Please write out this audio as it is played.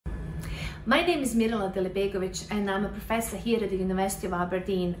My name is Mirela Delibegovic and I'm a professor here at the University of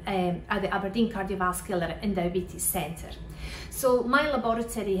Aberdeen at the Aberdeen Cardiovascular and Diabetes Centre. So my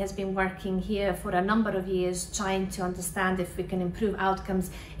laboratory has been working here for a number of years trying to understand if we can improve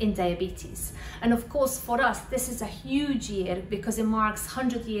outcomes in diabetes. And of course for us this is a huge year because it marks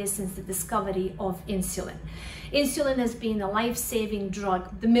 100 years since the discovery of insulin. Insulin has been a life-saving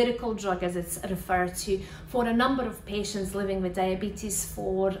drug, the miracle drug as it's referred to, for a number of patients living with diabetes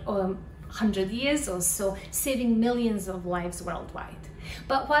for 100 years or so, saving millions of lives worldwide.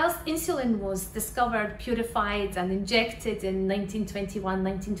 But whilst insulin was discovered, purified and injected in 1921,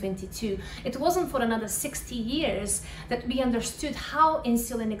 1922, it wasn't for another 60 years that we understood how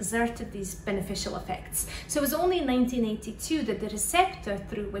insulin exerted these beneficial effects. So it was only in 1982 that the receptor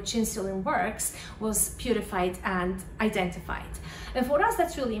through which insulin works was purified and identified. And for us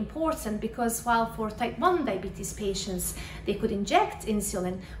that's really important because while for type 1 diabetes patients they could inject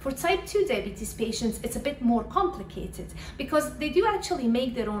insulin, for type 2 diabetes patients it's a bit more complicated because they do actually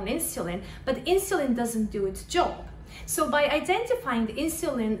make their own insulin, but insulin doesn't do its job. So by identifying the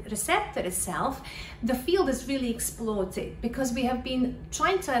insulin receptor itself, the field has really exploded because we have been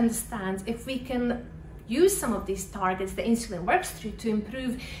trying to understand if we can use some of these targets the insulin works through to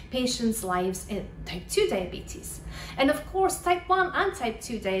improve patients' lives in type 2 diabetes. And of course, type 1 and type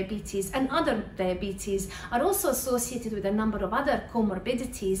 2 diabetes and other diabetes are also associated with a number of other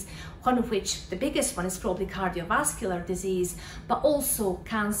comorbidities, one of which, the biggest one, is probably cardiovascular disease, but also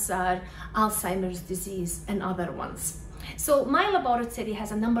cancer, Alzheimer's disease, and other ones. So my laboratory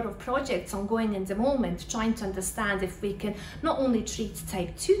has a number of projects ongoing in the moment trying to understand if we can not only treat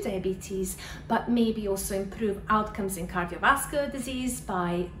type 2 diabetes but maybe also improve outcomes in cardiovascular disease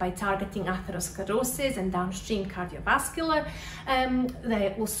by targeting atherosclerosis and downstream cardiovascular.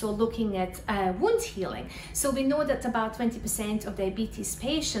 They're also looking at wound healing. So we know that about 20% of diabetes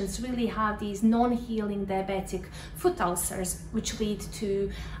patients really have these non-healing diabetic foot ulcers which lead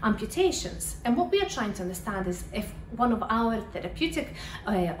to amputations. And what we are trying to understand is if one of our therapeutic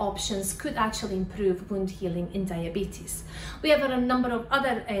options could actually improve wound healing in diabetes. We have a number of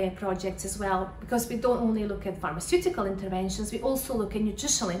other projects as well because we don't only look at pharmaceutical interventions, we also look at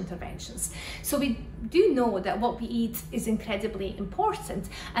nutritional interventions. So we do know that what we eat is incredibly important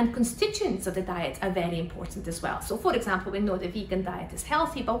and constituents of the diet are very important as well. So for example, we know the vegan diet is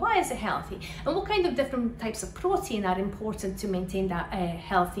healthy, but why is it healthy? And what kind of different types of protein are important to maintain that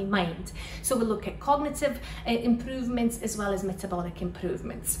healthy mind? So we look at cognitive improvements as well as metabolic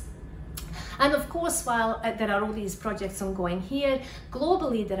improvements. And of course, while there are all these projects ongoing here,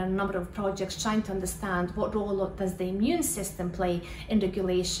 globally there are a number of projects trying to understand what role does the immune system play in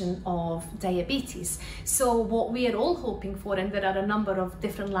regulation of diabetes. So what we are all hoping for, and there are a number of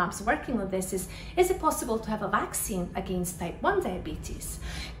different labs working on this, is it possible to have a vaccine against type 1 diabetes?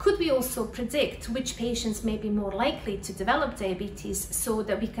 Could we also predict which patients may be more likely to develop diabetes so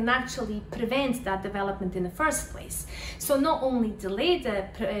that we can actually prevent that development in the first place? So not only delay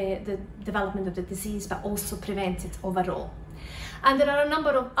the development of the disease, but also prevent it overall. And there are a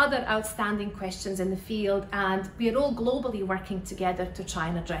number of other outstanding questions in the field, and we are all globally working together to try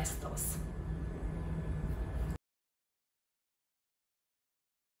and address those.